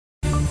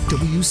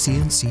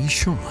WCNC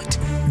Charlotte,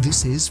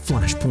 this is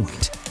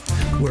Flashpoint,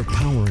 where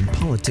power and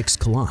politics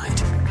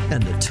collide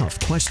and the tough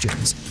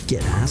questions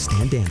get asked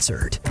and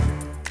answered.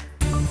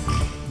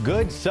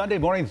 Good Sunday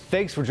morning.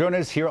 Thanks for joining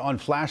us here on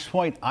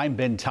Flashpoint. I'm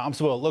Ben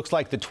Thompson. Well, it looks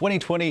like the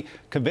 2020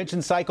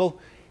 convention cycle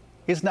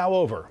is now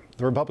over.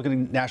 The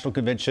Republican National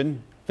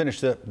Convention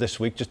finished this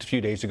week, just a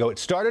few days ago. It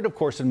started, of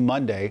course, on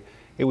Monday.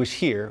 It was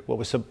here. What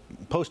was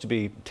supposed to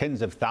be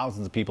tens of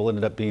thousands of people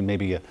ended up being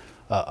maybe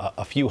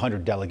a few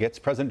hundred delegates.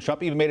 President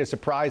Trump even made a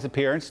surprise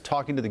appearance,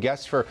 talking to the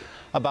guests for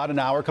about an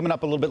hour. Coming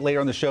up a little bit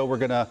later on the show, we're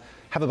going to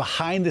have a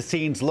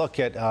behind-the-scenes look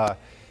at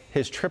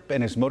his trip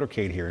and his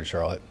motorcade here in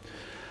Charlotte.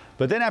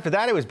 But then after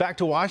that, it was back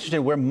to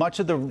Washington, where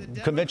much of the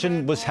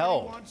convention was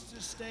held.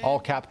 All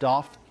capped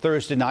off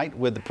Thursday night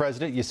with the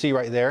president, you see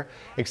right there,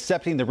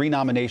 accepting the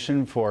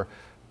renomination for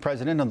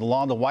president on the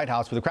lawn of the White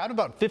House with a crowd of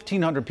about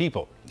 1,500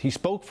 people. He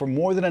spoke for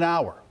more than an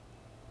hour.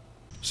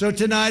 So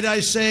tonight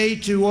I say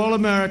to all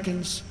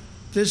Americans,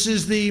 this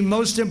is the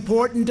most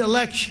important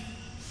election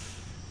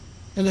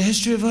in the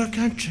history of our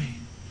country.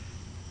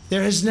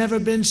 There has never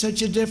been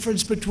such a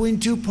difference between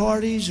two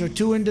parties or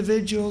two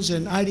individuals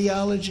in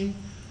ideology,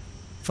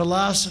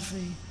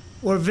 philosophy,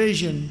 or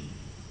vision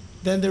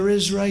than there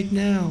is right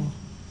now.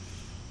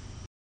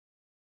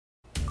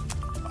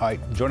 All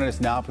right, joining us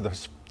now for the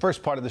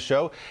first part of the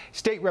show,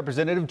 State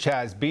Representative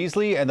Chaz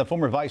Beasley and the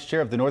former vice chair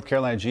of the North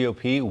Carolina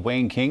GOP,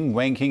 Wayne King.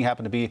 Wayne King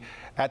happened to be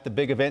at the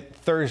big event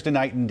Thursday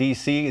night in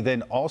D.C.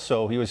 Then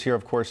also he was here,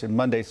 of course, on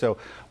Monday. So,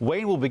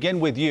 Wayne, we'll begin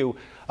with you.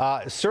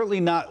 Certainly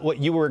not what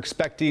you were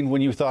expecting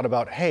when you thought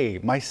about, hey,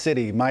 my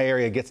city, my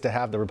area gets to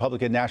have the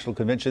Republican National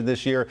Convention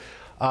this year.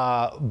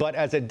 But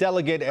as a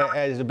delegate,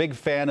 as a big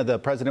fan of the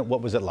president,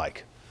 what was it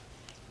like?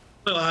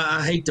 Well,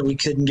 I hate that we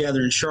couldn't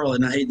gather in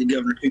Charlotte, and I hate that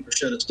Governor Cooper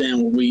shut us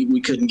down where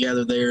we couldn't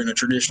gather there in a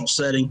traditional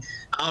setting.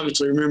 I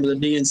obviously remember the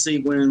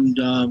DNC when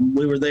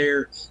we were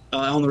there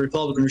on the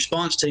Republican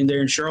response team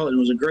there in Charlotte. It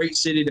was a great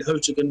city to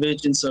host a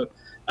convention, so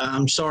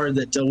I'm sorry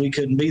that we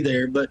couldn't be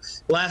there. But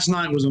last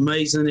night was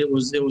amazing. It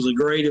was a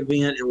great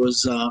event. It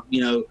was,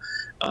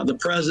 the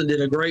president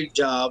did a great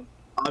job,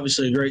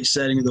 obviously a great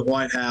setting of the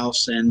White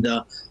House, and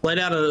laid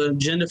out an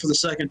agenda for the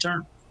second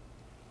term.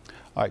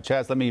 All right,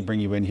 Chaz, let me bring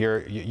you in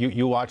here.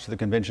 You watched the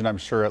convention, I'm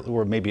sure,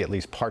 or maybe at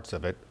least parts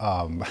of it.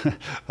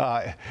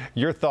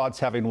 Your thoughts,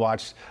 having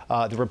watched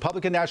the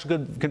Republican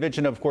National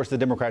Convention, of course, the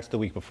Democrats the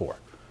week before.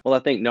 Well, I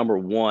think number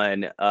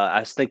one,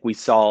 I think we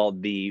saw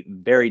the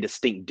very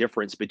distinct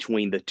difference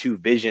between the two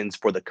visions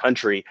for the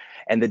country.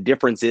 And the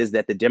difference is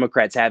that the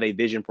Democrats have a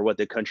vision for what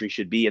the country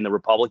should be, and the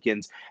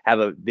Republicans have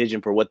a vision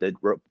for what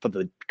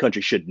the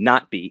country should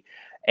not be.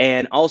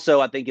 And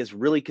also, I think it's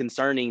really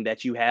concerning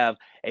that you have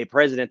a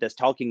president that's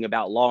talking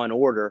about law and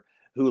order,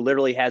 who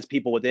literally has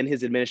people within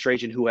his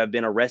administration who have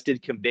been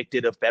arrested,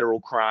 convicted of federal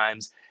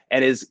crimes,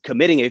 and is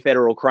committing a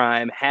federal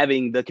crime,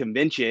 having the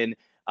convention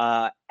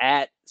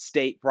at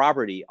state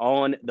property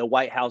on the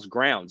White House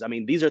grounds. I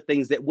mean, these are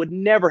things that would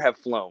never have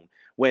flown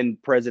when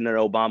President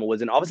Obama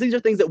was in office. These are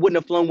things that wouldn't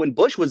have flown when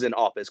Bush was in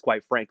office,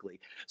 quite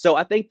frankly. So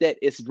I think that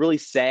it's really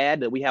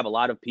sad that we have a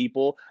lot of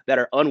people that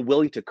are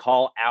unwilling to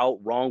call out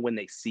wrong when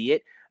they see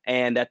it,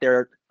 and that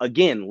they're,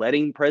 again,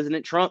 letting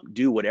President Trump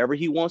do whatever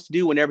he wants to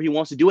do whenever he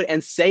wants to do it,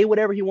 and say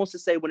whatever he wants to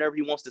say whenever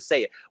he wants to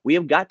say it. We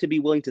have got to be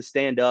willing to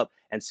stand up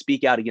and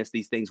speak out against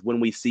these things when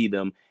we see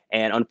them.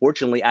 And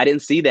unfortunately, I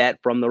didn't see that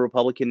from the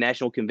Republican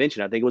National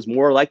Convention. I think it was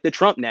more like the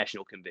Trump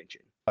National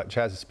Convention.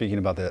 Chaz is speaking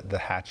about the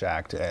Hatch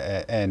Act,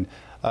 and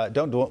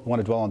don't want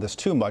to dwell on this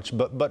too much,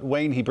 but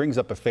Wayne, he brings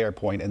up a fair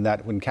point in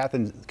that when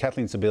Kathleen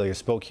Sebelius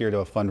spoke here to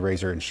a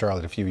fundraiser in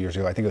Charlotte a few years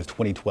ago, I think it was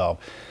 2012,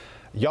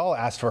 y'all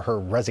asked for her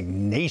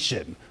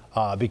resignation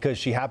because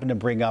she happened to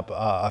bring up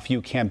a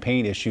few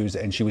campaign issues,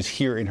 and she was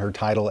here in her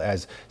title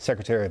as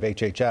Secretary of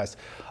HHS.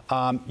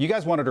 You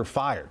guys wanted her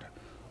fired.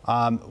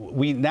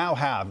 We now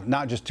have,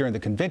 not just during the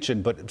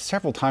convention, but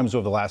several times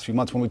over the last few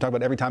months, when we talk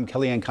about every time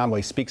Kellyanne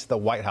Conway speaks at the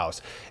White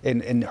House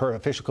in her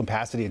official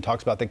capacity and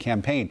talks about the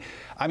campaign.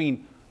 I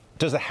mean,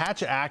 does the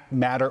Hatch Act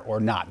matter or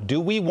not?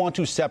 Do we want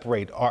to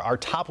separate our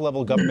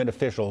top-level government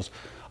officials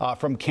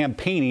from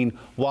campaigning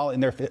while in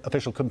their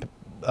official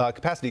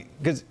capacity?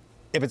 Because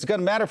if it's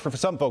going to matter for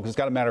some folks, it's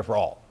got to matter for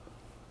all.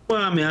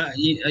 Well, I mean,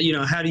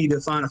 how do you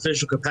define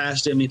official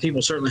capacity? I mean,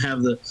 people certainly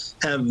have the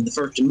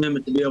First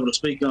Amendment to be able to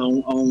speak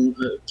on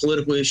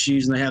political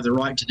issues, and they have the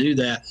right to do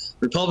that.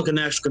 The Republican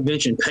National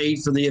Convention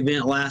paid for the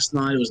event last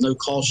night. It was no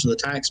cost to the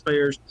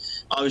taxpayers.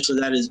 Obviously,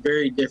 that is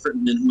very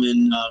different than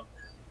when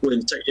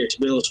Secretary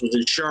Sebelius was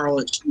in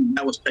Charlotte.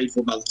 That was paid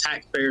for by the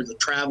taxpayers, the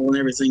travel and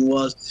everything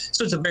was.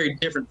 So it's a very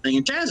different thing.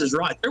 And Chaz is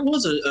right. There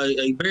was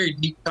a very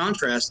deep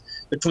contrast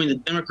between the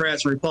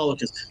Democrats and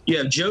Republicans. You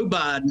have Joe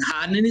Biden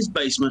hiding in his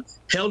basement,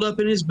 held up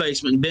in his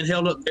basement, and been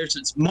held up there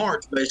since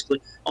March, basically,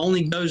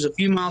 only goes a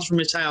few miles from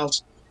his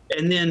house.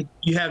 And then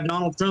you have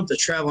Donald Trump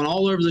that's traveling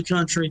all over the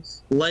country,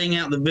 laying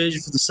out the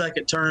vision for the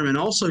second term, and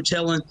also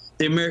telling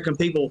the American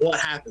people what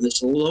happened. It's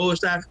the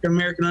lowest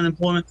African-American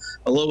unemployment,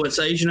 the lowest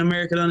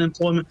Asian-American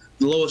unemployment,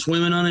 the lowest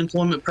women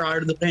unemployment prior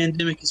to the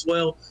pandemic as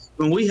well.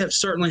 when we have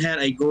certainly had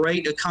a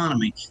great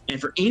economy. And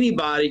for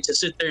anybody to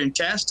sit there and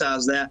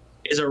chastise that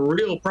is a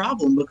real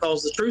problem,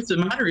 because the truth of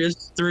the matter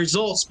is the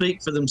results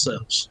speak for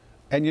themselves.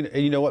 And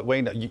you know what,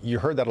 Wayne, you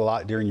heard that a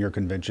lot during your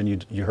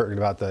convention. You heard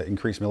about the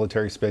increased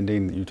military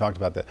spending. You talked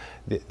about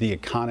the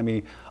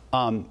economy.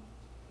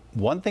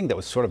 One thing that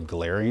was sort of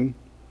glaring,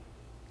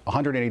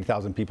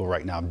 180,000 people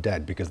right now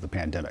dead because of the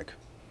pandemic,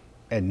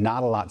 and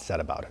not a lot said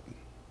about it.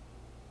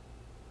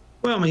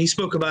 Well, I mean, he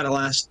spoke about it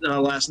last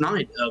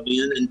night,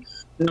 Ben. And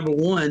number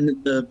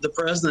one, the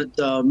president,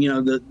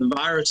 the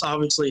virus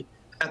obviously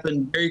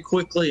happened very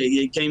quickly.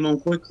 It came on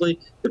quickly.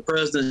 The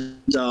president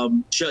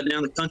shut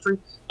down the country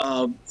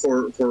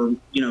for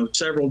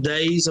several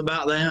days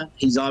about that.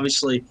 He's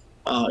obviously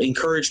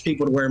encouraged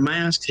people to wear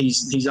masks.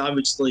 He's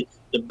obviously,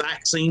 the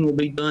vaccine will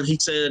be done. He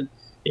said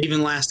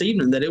even last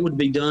evening that it would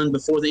be done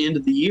before the end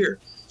of the year.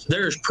 So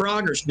there's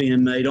progress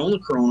being made on the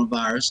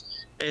coronavirus.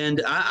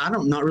 And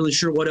I'm not really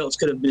sure what else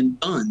could have been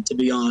done, to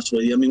be honest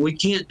with you. I mean, we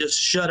can't just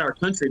shut our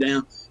country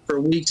down for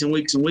weeks and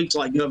weeks and weeks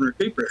like Governor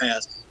Cooper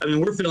has. I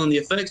mean, we're feeling the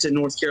effects in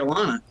North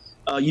Carolina.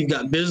 You've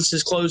got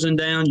businesses closing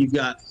down. You've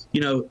got,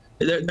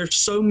 there's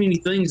so many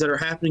things that are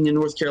happening in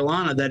North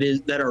Carolina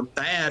that are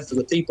bad for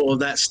the people of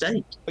that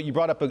state. But you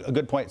brought up a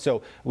good point.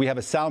 So we have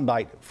a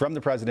soundbite from the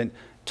president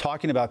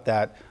talking about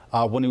that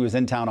when he was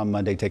in town on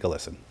Monday. Take a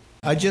listen.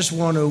 I just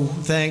want to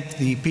thank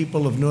the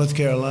people of North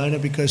Carolina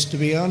because, to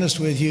be honest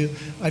with you,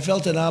 I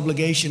felt an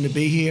obligation to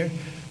be here.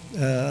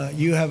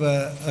 You have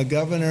a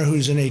governor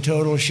who's in a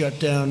total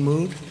shutdown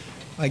mood.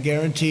 I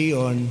guarantee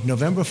on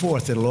November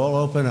 4th, it'll all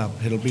open up.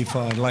 It'll be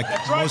fine, like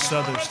most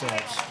other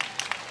states.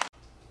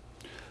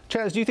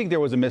 Chaz, do you think there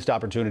was a missed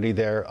opportunity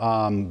there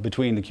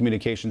between the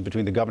communications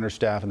between the governor's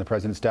staff and the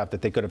president's staff,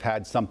 that they could have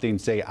had something,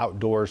 say,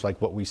 outdoors, like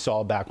what we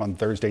saw back on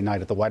Thursday night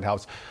at the White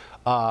House?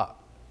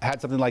 Had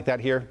something like that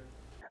here?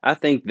 I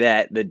think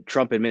that the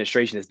Trump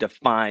administration is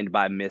defined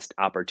by missed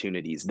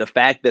opportunities. The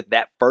fact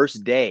that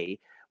first day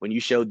when you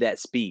showed that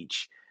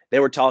speech, they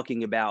were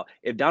talking about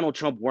if Donald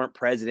Trump weren't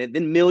president,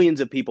 then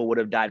millions of people would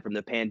have died from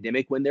the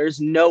pandemic, when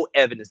there's no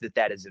evidence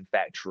that is in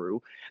fact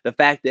true. The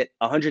fact that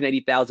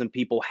 180,000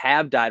 people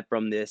have died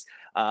from this,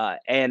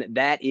 and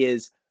that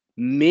is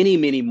many,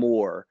 many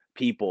more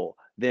people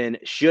than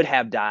should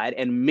have died,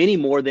 and many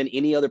more than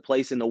any other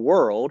place in the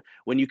world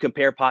when you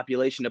compare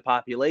population to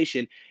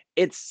population.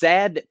 It's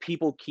sad that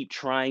people keep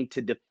trying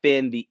to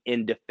defend the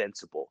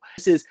indefensible.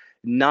 This is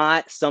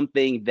not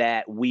something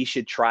that we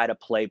should try to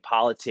play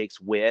politics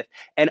with.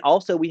 And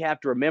also, we have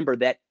to remember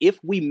that if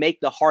we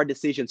make the hard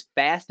decisions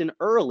fast and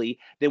early,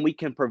 then we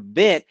can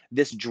prevent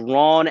this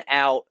drawn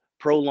out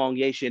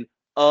prolongation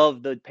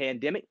of the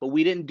pandemic. But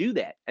we didn't do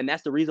that. And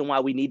that's the reason why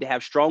we need to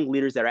have strong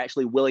leaders that are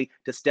actually willing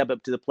to step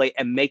up to the plate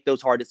and make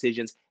those hard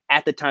decisions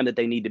at the time that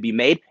they need to be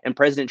made. And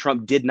President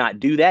Trump did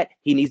not do that.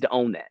 He needs to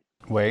own that.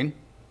 Wayne?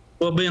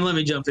 Well, Ben, let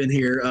me jump in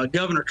here.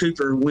 Governor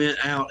Cooper went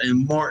out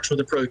and marched with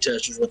the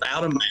protesters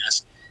without a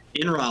mask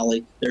in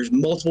Raleigh. There's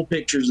multiple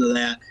pictures of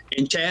that.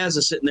 And Chaz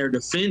is sitting there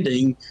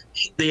defending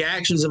the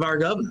actions of our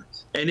governor.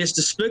 And it's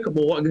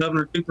despicable what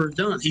Governor Cooper has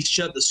done. He's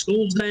shut the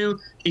schools down.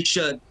 He's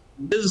shut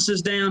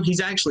businesses down. He's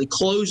actually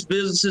closed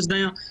businesses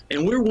down.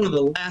 And we're one of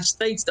the last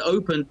states to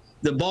open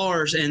the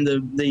bars and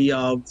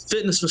the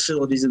fitness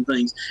facilities and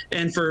things.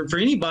 And for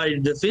anybody to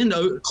defend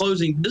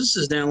closing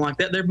businesses down like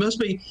that, there must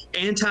be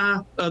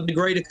the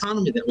great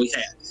economy that we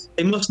have.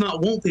 They must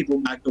not want people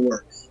back to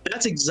work.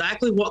 That's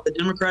exactly what the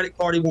Democratic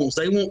Party wants.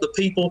 They want the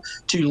people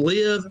to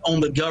live on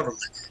the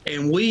government.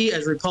 And we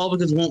as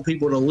Republicans want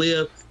people to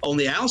live on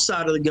the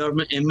outside of the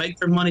government and make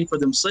their money for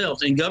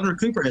themselves. And Governor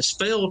Cooper has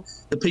failed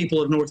the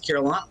people of North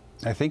Carolina.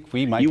 I think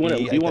we might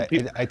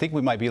I think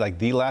we might be like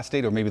the last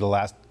state, or maybe the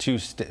last two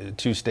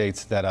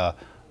states that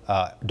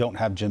don't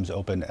have gyms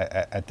open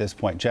at this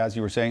point. Chaz,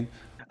 you were saying?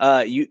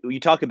 You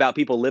talk about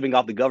people living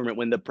off the government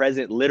when the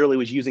president literally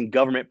was using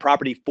government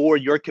property for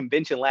your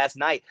convention last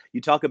night.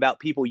 You talk about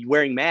people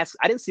wearing masks.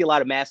 I didn't see a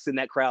lot of masks in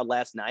that crowd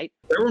last night.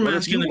 There were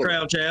masks in the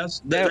crowd,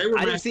 Chaz.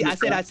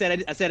 I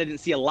said I didn't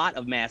see a lot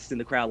of masks in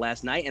the crowd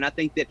last night, and I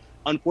think that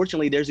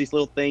unfortunately there's this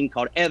little thing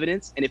called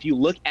evidence, and if you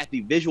look at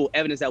the visual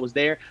evidence that was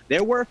there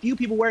were a few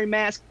people wearing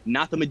masks,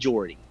 not the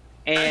majority.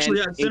 And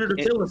actually, Senator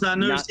Tillis, I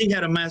noticed he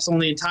had a mask on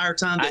the entire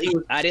time.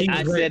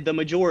 I said the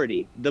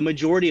majority. The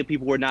majority of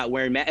people were not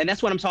wearing masks. And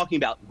that's what I'm talking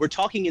about. We're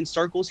talking in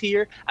circles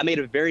here. I made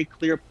a very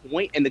clear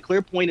point, and the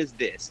clear point is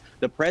this.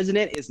 The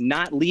president is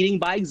not leading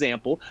by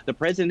example. The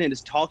president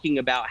is talking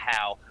about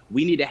how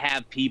we need to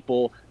have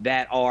people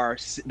that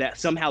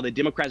somehow the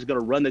Democrats are going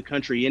to run the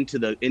country into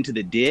the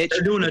ditch.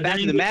 They're doing the fact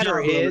of the matter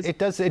is, it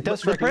does. The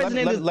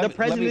president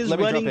is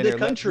running the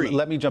country.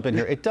 Let me jump in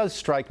here. It does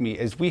strike me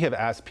as we have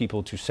asked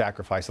people to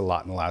sacrifice a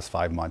lot in the last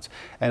 5 months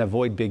and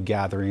avoid big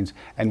gatherings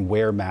and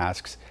wear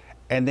masks.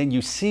 And then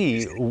you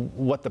see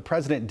what the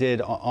president did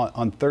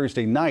on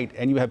Thursday night,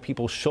 and you have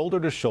people shoulder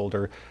to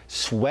shoulder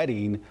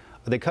sweating.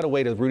 They cut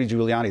away to Rudy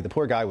Giuliani. The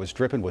poor guy was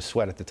dripping with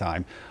sweat at the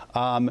time.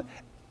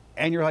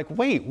 And you're like,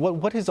 wait,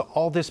 what has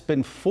all this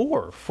been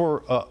for?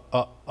 For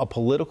a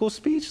political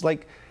speech?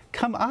 Like,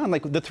 come on,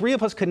 like the three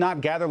of us could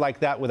not gather like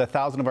that with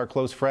 1,000 of our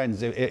close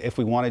friends if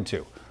we wanted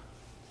to.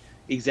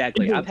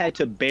 Exactly. I've had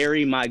to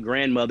bury my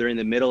grandmother in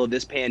the middle of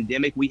this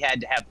pandemic. We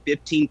had to have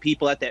 15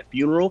 people at that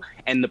funeral,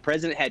 and the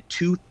president had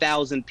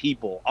 2,000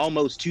 people,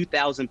 almost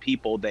 2,000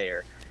 people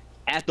there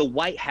at the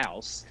White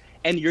House.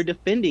 And you're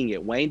defending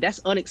it, Wayne.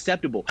 That's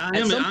unacceptable.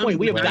 At some point,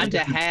 we have got to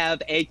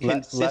have a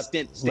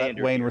consistent standard.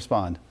 Let Wayne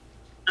respond.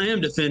 I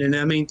am defending it.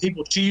 I mean,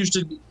 people chose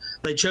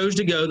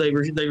to go. They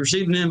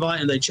received an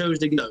invite and they chose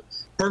to go.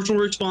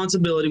 Personal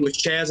responsibility,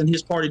 which Chaz and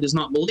his party does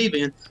not believe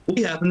in,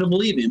 we happen to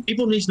believe in.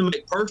 People need to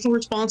make personal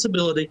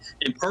responsibility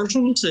and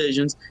personal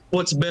decisions,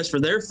 what's best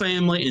for their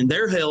family and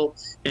their health,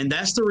 and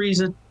that's the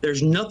reason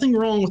there's nothing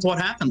wrong with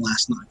what happened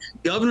last night.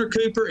 Governor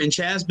Cooper and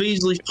Chaz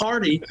Beasley's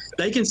party,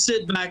 they can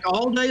sit back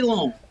all day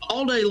long,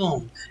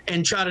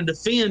 and try to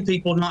defend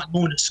people not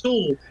going to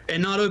school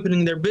and not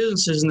opening their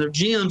businesses and their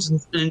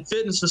gyms and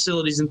fitness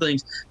facilities and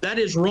things. That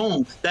is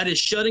wrong. That is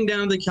shutting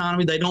down the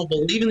economy. They don't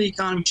believe in the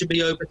economy should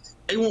be open.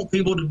 They want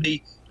people to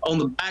be on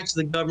the backs of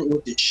the government,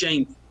 which is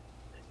shameful.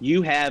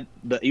 You have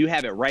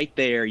it right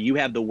there. You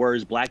have the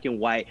words black and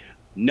white.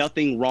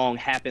 Nothing wrong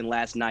happened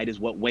last night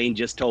is what Wayne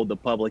just told the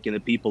public and the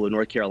people of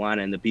North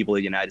Carolina and the people of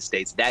the United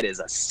States. That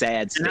is a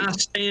sad statement. And I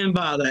stand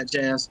by that,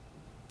 Chaz.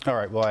 All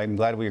right. Well, I'm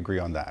glad we agree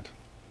on that.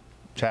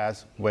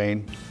 Chaz,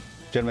 Wayne,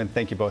 gentlemen,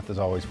 thank you both as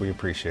always. We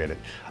appreciate it.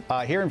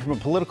 Hearing from a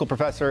political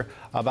professor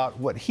about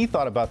what he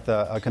thought about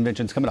the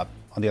conventions coming up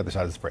on the other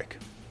side of this break.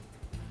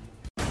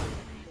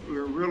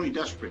 We're really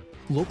desperate.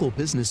 Local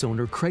business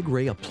owner Craig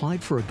Ray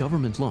applied for a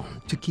government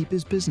loan to keep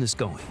his business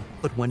going.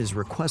 But when his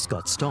request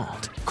got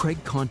stalled,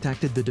 Craig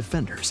contacted the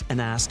defenders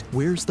and asked,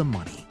 "Where's the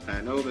money?"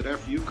 I know that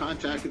after you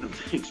contacted them,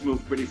 things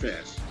moved pretty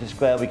fast. Just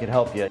glad we could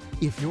help you.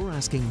 If you're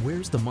asking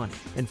where's the money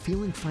and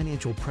feeling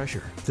financial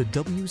pressure, the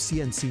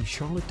WCNC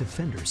Charlotte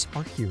Defenders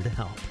are here to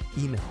help.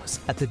 Email us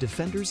at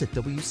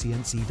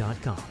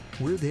thedefenders@wcnc.com.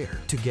 We're there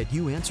to get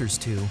you answers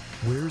to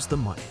where's the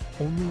money,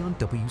 only on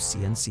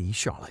WCNC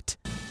Charlotte.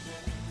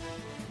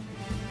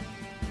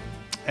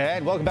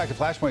 And welcome back to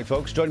Flashpoint,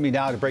 folks. Joining me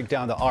now to break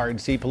down the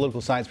RNC, political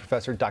science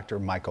professor Dr.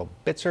 Michael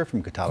Bitzer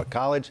from Catalan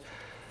College.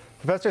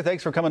 Professor,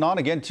 thanks for coming on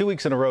again, 2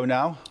 weeks in a row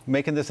now,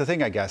 making this a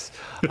thing, I guess.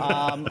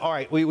 All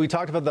right, we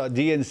talked about the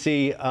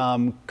DNC.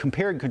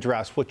 Compare and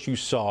contrast what you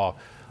saw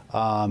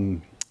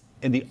in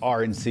the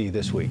RNC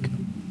this week.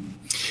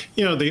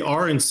 You know, the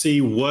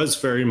RNC was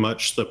very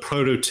much the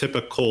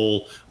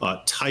prototypical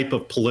type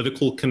of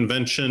political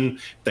convention.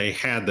 They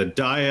had the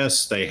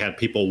dais, they had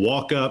people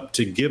walk up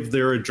to give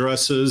their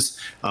addresses.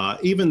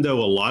 Even though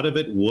a lot of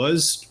it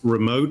was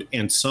remote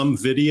and some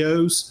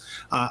videos,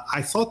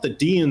 I thought the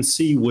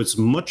DNC was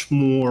much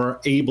more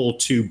able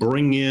to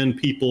bring in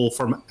people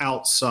from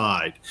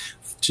outside,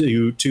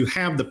 to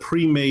have the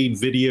pre-made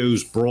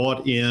videos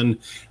brought in,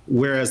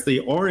 whereas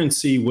the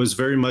RNC was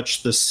very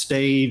much the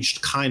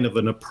staged kind of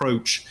an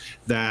approach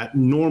that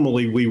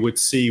normally we would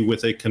see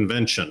with a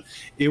convention.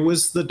 It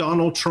was the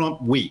Donald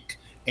Trump week,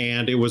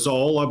 and it was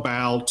all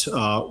about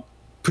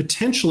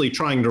potentially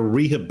trying to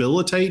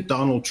rehabilitate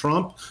Donald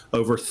Trump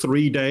over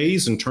 3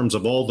 days in terms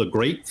of all the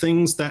great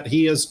things that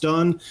he has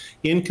done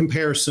in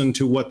comparison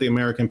to what the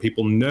American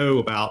people know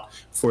about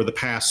for the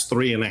past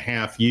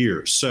 3.5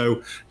 years.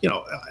 So, you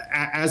know,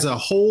 as a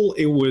whole,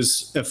 it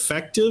was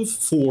effective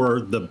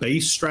for the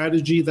base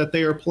strategy that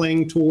they are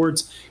playing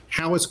towards.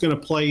 How it's going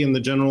to play in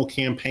the general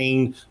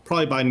campaign,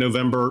 probably by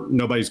November,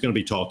 nobody's going to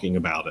be talking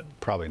about it.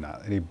 Probably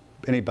not.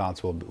 Any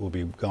bounce will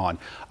be gone.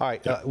 All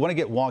right, I want to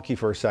get wonky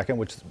for a second,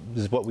 which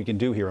is what we can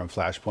do here on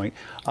Flashpoint.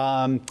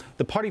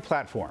 The party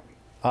platform.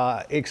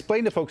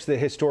 Explain to folks the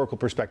historical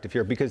perspective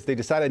here, because they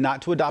decided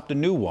not to adopt a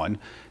new one.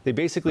 They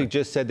basically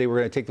just said they were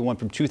going to take the one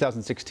from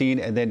 2016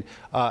 and then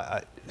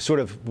sort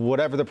of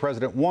whatever the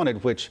president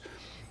wanted, which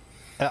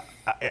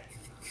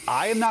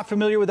I am not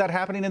familiar with that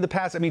happening in the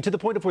past. I mean, to the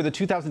point of where the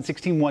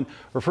 2016 one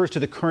refers to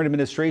the current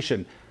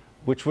administration,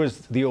 which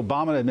was the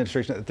Obama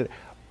administration.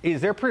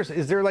 Is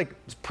there like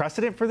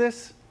precedent for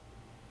this?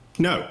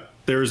 No,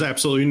 there is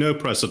absolutely no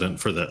precedent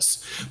for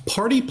this.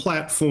 Party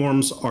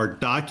platforms are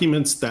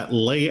documents that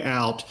lay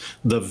out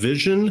the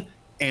vision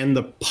and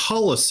the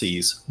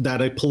policies that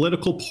a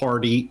political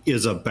party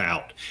is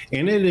about.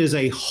 And it is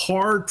a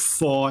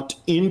hard-fought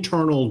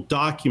internal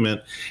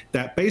document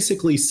that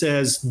basically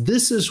says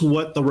this is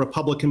what the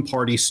Republican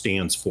Party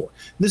stands for.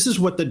 This is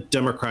what the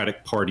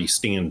Democratic Party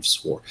stands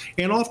for.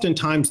 And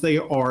oftentimes they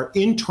are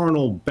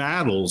internal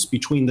battles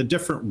between the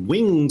different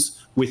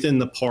wings within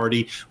the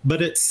party,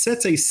 but it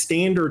sets a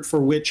standard for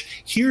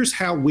which here's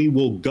how we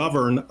will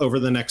govern over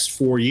the next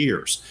 4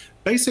 years.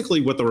 Basically,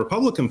 what the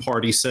Republican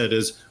Party said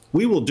is,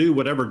 we will do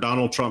whatever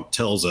Donald Trump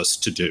tells us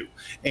to do.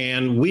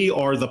 And we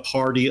are the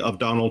party of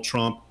Donald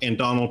Trump, and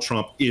Donald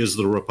Trump is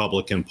the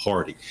Republican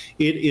Party.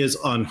 It is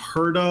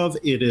unheard of.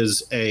 It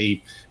is a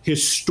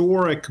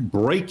historic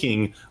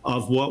breaking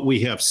of what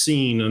we have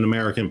seen in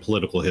American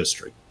political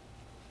history.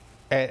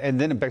 And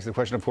then it begs the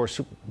question, of course,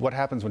 what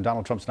happens when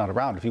Donald Trump's not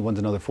around? If he wins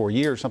another 4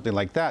 years, something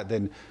like that,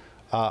 then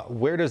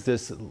where does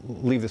this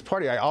leave this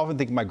party? I often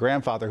think of my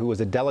grandfather, who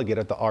was a delegate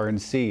at the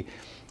RNC,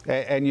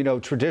 and you know,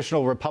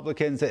 traditional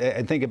Republicans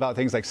and think about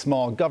things like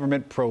small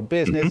government,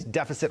 pro-business,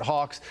 deficit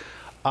hawks.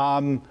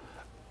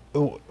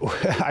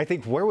 I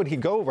think, where would he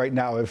go right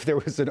now if there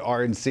was an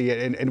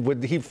RNC, and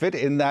would he fit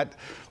in that?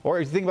 Or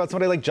if you think about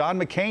somebody like John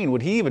McCain,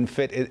 would he even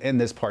fit in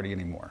this party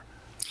anymore?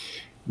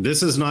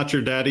 This is not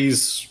your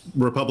daddy's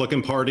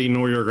Republican Party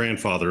nor your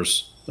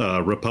grandfather's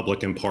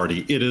Republican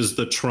Party. It is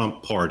the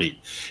Trump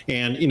Party.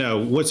 And, you know,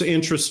 what's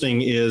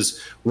interesting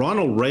is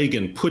Ronald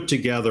Reagan put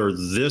together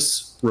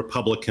this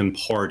Republican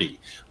Party,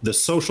 the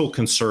social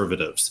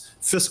conservatives,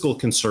 fiscal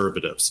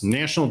conservatives,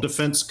 national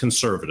defense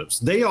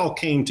conservatives. They all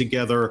came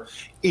together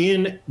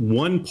in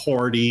one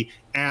party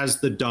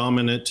as the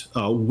dominant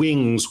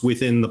wings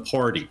within the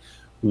party.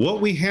 What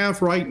we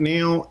have right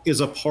now is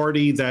a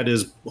party that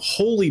is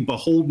wholly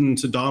beholden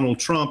to Donald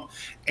Trump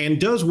and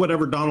does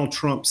whatever Donald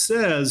Trump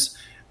says,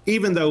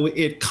 even though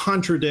it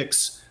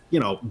contradicts,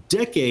 you know,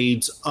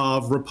 decades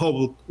of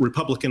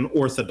Republican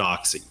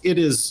orthodoxy. It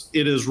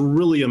is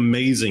really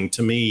amazing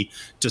to me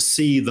to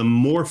see the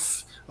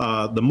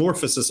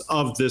morphosis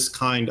of this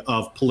kind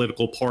of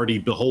political party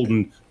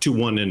beholden to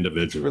one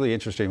individual. It's really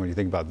interesting when you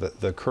think about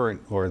the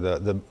current, or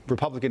the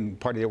Republican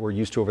Party that we're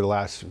used to over the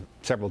last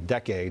several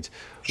decades.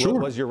 Sure.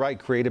 Was, you're right,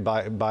 created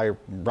by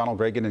Ronald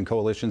Reagan and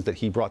coalitions that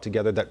he brought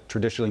together that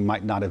traditionally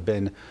might not have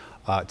been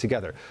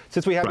together.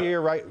 Since we have you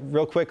here, right,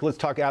 real quick, let's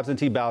talk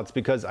absentee ballots,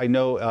 because I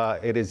know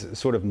it is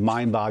sort of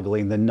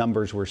mind-boggling, the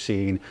numbers we're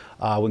seeing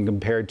when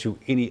compared to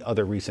any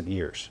other recent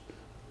years.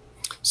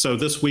 So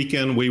this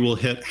weekend, we will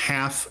hit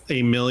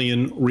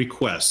 500,000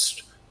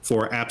 requests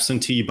for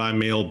absentee by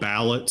mail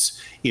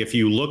ballots. If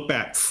you look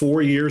back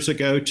 4 years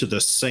ago to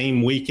the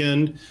same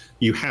weekend,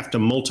 you have to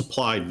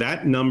multiply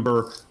that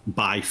number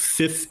by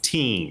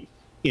 15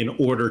 in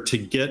order to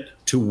get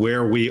to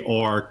where we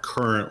are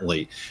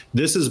currently.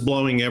 This is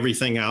blowing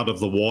everything out of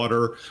the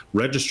water.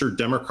 Registered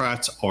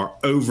Democrats are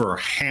over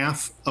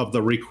half of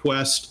the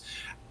request.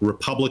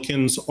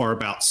 Republicans are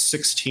about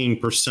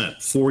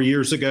 16%. 4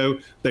 years ago,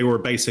 they were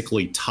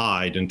basically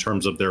tied in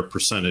terms of their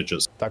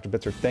percentages. Dr.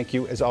 Bitzer, thank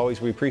you. As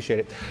always, we appreciate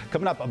it.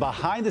 Coming up, a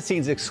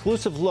behind-the-scenes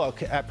exclusive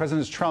look at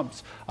President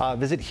Trump's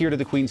visit here to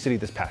the Queen City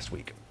this past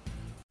week.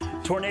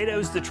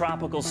 Tornadoes to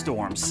tropical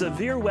storms,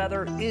 severe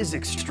weather is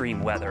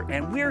extreme weather,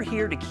 and we're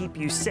here to keep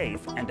you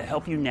safe and to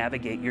help you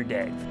navigate your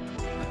day.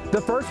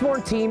 The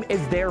Firstborn team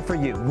is there for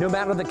you, no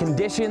matter the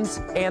conditions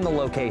and the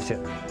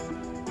location.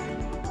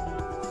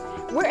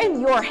 We're in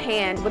your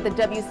hand with the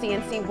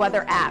WCNC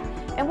weather app,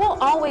 and we'll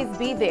always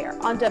be there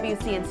on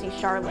WCNC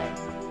Charlotte.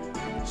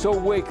 So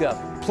wake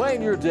up,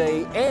 plan your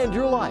day and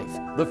your life.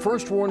 The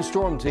Firstborn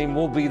Storm Team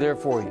will be there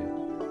for you.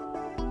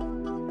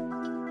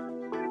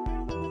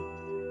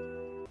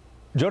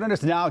 Joining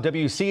us now,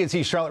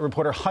 WCNC Charlotte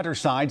reporter Hunter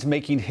Saenz,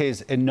 making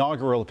his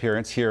inaugural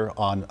appearance here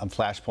on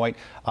Flashpoint.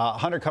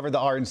 Hunter covered the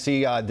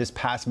RNC this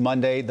past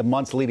Monday, the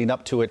months leading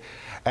up to it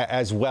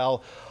as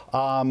well.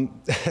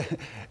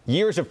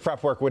 Years of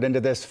prep work went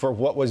into this for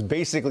what was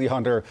basically,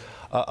 Hunter,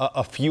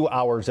 a few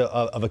hours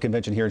of a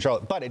convention here in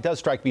Charlotte. But it does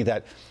strike me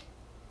that,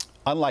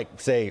 unlike,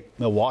 say,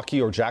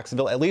 Milwaukee or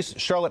Jacksonville, at least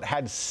Charlotte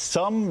had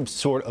some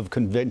sort of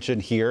convention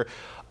here.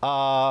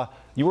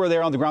 You were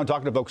there on the ground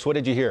talking to folks. What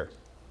did you hear?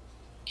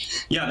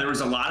 Yeah, there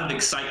was a lot of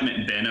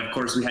excitement, Ben. Of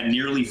course, we had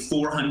nearly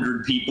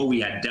 400 people.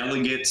 We had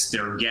delegates,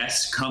 their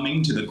guests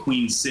coming to the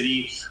Queen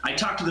City. I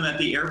talked to them at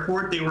the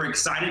airport. They were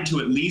excited to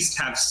at least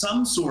have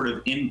some sort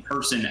of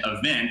in-person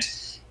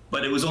event.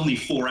 But it was only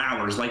 4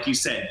 hours. Like you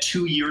said,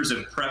 2 years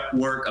of prep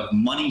work, of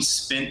money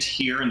spent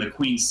here in the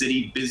Queen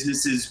City,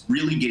 businesses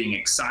really getting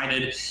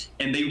excited,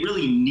 and they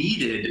really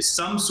needed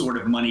some sort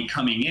of money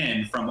coming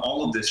in from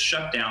all of this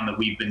shutdown that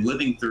we've been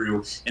living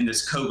through in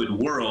this COVID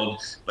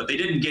world, but they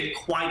didn't get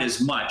quite as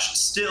much.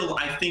 Still,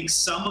 I think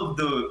some of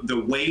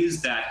the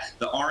ways that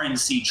the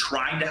RNC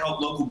tried to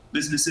help local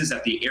businesses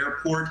at the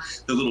airport,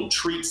 the little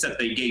treats that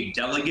they gave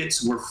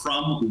delegates were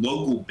from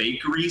local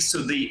bakeries.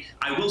 So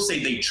I will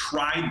say they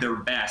tried their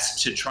best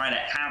to try to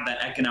have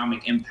that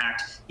economic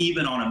impact,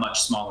 even on a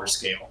much smaller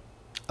scale.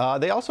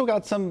 They also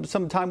got some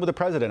time with the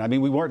president. I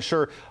mean, we weren't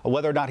sure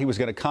whether or not he was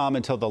going to come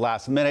until the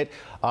last minute.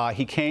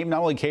 He came,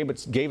 not only came,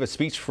 but gave a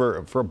speech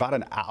for about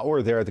an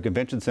hour there at the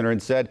convention center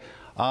and said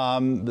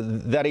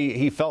that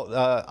he felt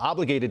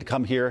obligated to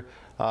come here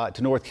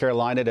to North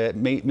Carolina to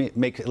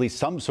make at least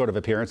some sort of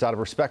appearance out of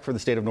respect for the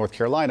state of North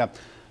Carolina.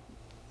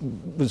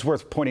 It was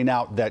worth pointing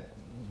out that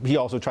he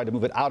also tried to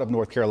move it out of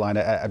North Carolina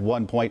at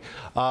one point.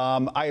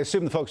 I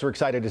assume the folks were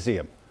excited to see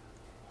him.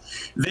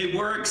 They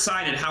were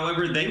excited.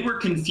 However, they were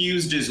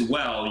confused as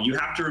well. You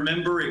have to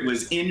remember it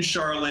was in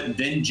Charlotte,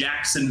 then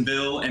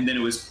Jacksonville, and then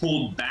it was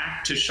pulled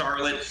back to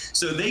Charlotte.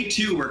 So they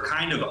too were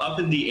kind of up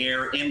in the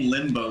air in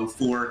limbo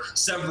for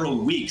several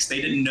weeks.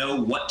 They didn't know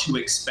what to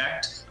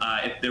expect.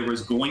 if there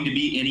was going to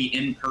be any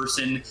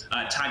in-person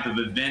type of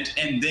event,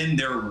 and then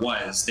there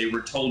was. They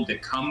were told to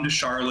come to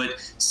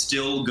Charlotte,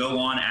 still go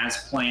on as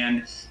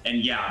planned,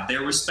 and yeah,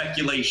 there was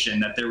speculation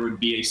that there would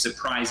be a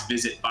surprise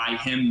visit by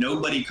him.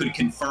 Nobody could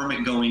confirm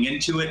it going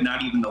into it.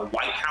 Not even the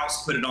White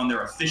House put it on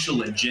their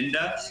official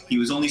agenda. He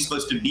was only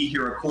supposed to be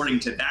here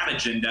according to that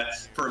agenda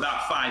for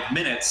about 5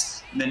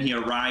 minutes. And then he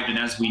arrived, and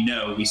as we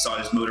know, we saw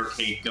his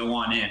motorcade go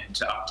on in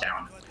to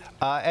Uptown.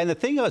 And the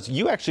thing is,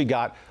 you actually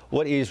got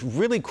what is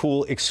really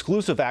cool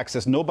exclusive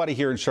access nobody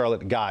here in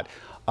Charlotte got.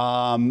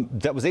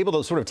 That was able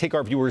to sort of take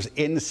our viewers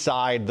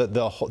inside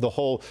the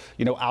whole,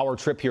 hour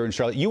trip here in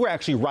Charlotte. You were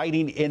actually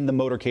riding in the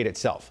motorcade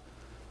itself.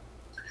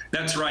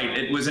 That's right.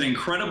 It was an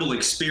incredible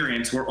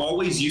experience. We're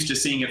always used to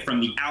seeing it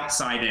from the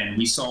outside in.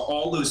 We saw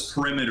all those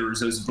perimeters,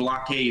 those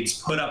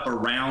blockades put up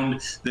around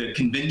the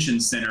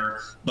convention center,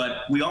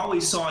 but we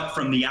always saw it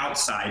from the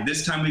outside.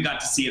 This time we got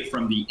to see it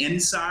from the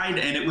inside,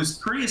 and it was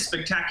pretty a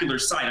spectacular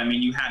sight. I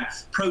mean, you had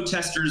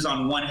protesters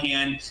on one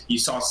hand, you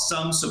saw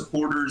some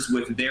supporters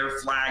with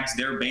their flags,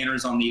 their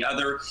banners on the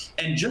other,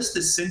 and just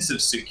the sense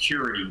of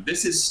security.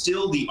 This is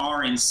still the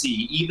RNC,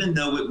 even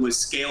though it was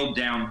scaled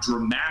down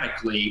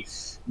dramatically.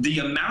 The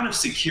amount of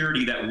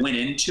security that went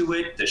into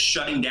it, the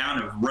shutting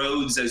down of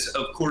roads, as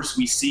of course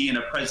we see in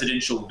a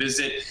presidential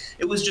visit,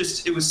 it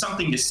was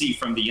something to see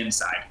from the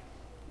inside.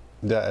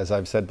 As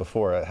I've said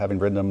before, having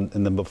ridden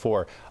in them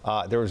before,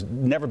 there was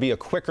never be a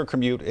quicker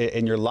commute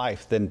in your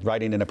life than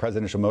riding in a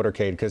presidential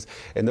motorcade, because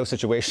in those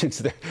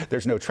situations,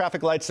 there's no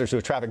traffic lights, there's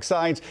no traffic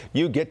signs.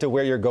 You get to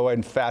where you're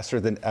going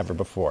faster than ever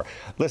before.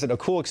 Listen, a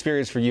cool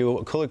experience for you,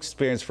 a cool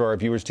experience for our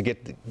viewers to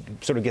get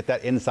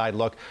that inside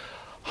look.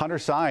 Hunter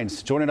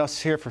Saenz joining us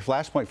here for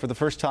Flashpoint for the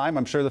first time.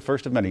 I'm sure the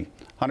first of many.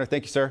 Hunter,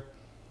 thank you, sir.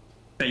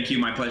 Thank you.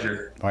 My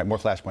pleasure. All right, more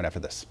Flashpoint after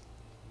this.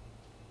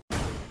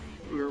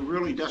 We're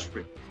really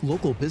desperate.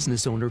 Local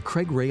business owner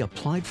Craig Ray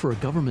applied for a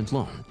government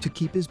loan to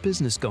keep his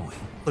business going.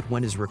 But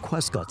when his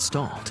request got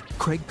stalled,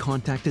 Craig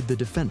contacted the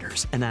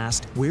defenders and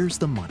asked, where's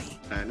the money?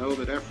 I know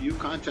that after you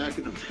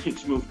contacted them,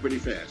 things moved pretty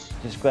fast.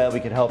 Just glad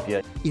we could help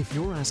you. If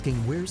you're asking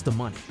where's the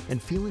money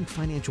and feeling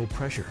financial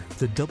pressure,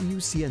 the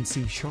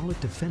WCNC Charlotte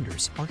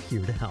Defenders are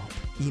here to help.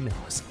 Email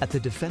us at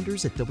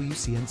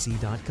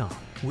thedefenders@wcnc.com.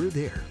 We're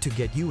there to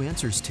get you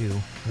answers to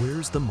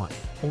where's the money,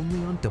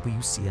 only on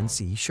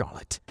WCNC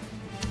Charlotte.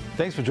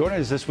 Thanks for joining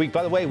us this week.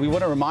 By the way, we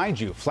want to remind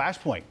you,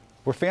 Flashpoint,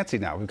 we're fancy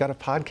now. We've got a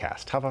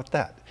podcast. How about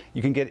that?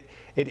 You can get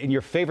it in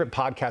your favorite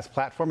podcast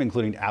platform,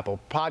 including Apple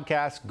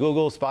Podcasts,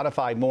 Google,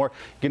 Spotify, more.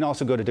 You can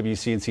also go to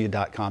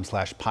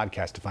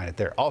WCNC.com/podcast to find it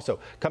there. Also,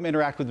 come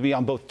interact with me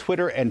on both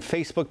Twitter and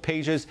Facebook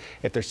pages.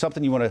 If there's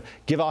something you want to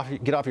get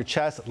off your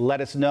chest,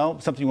 let us know.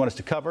 Something you want us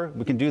to cover,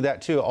 we can do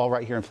that too, all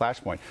right here in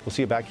Flashpoint. We'll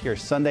see you back here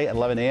Sunday at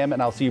 11 a.m.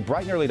 and I'll see you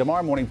bright and early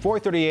tomorrow morning,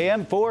 4:30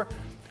 a.m. for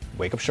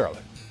Wake Up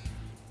Charlotte.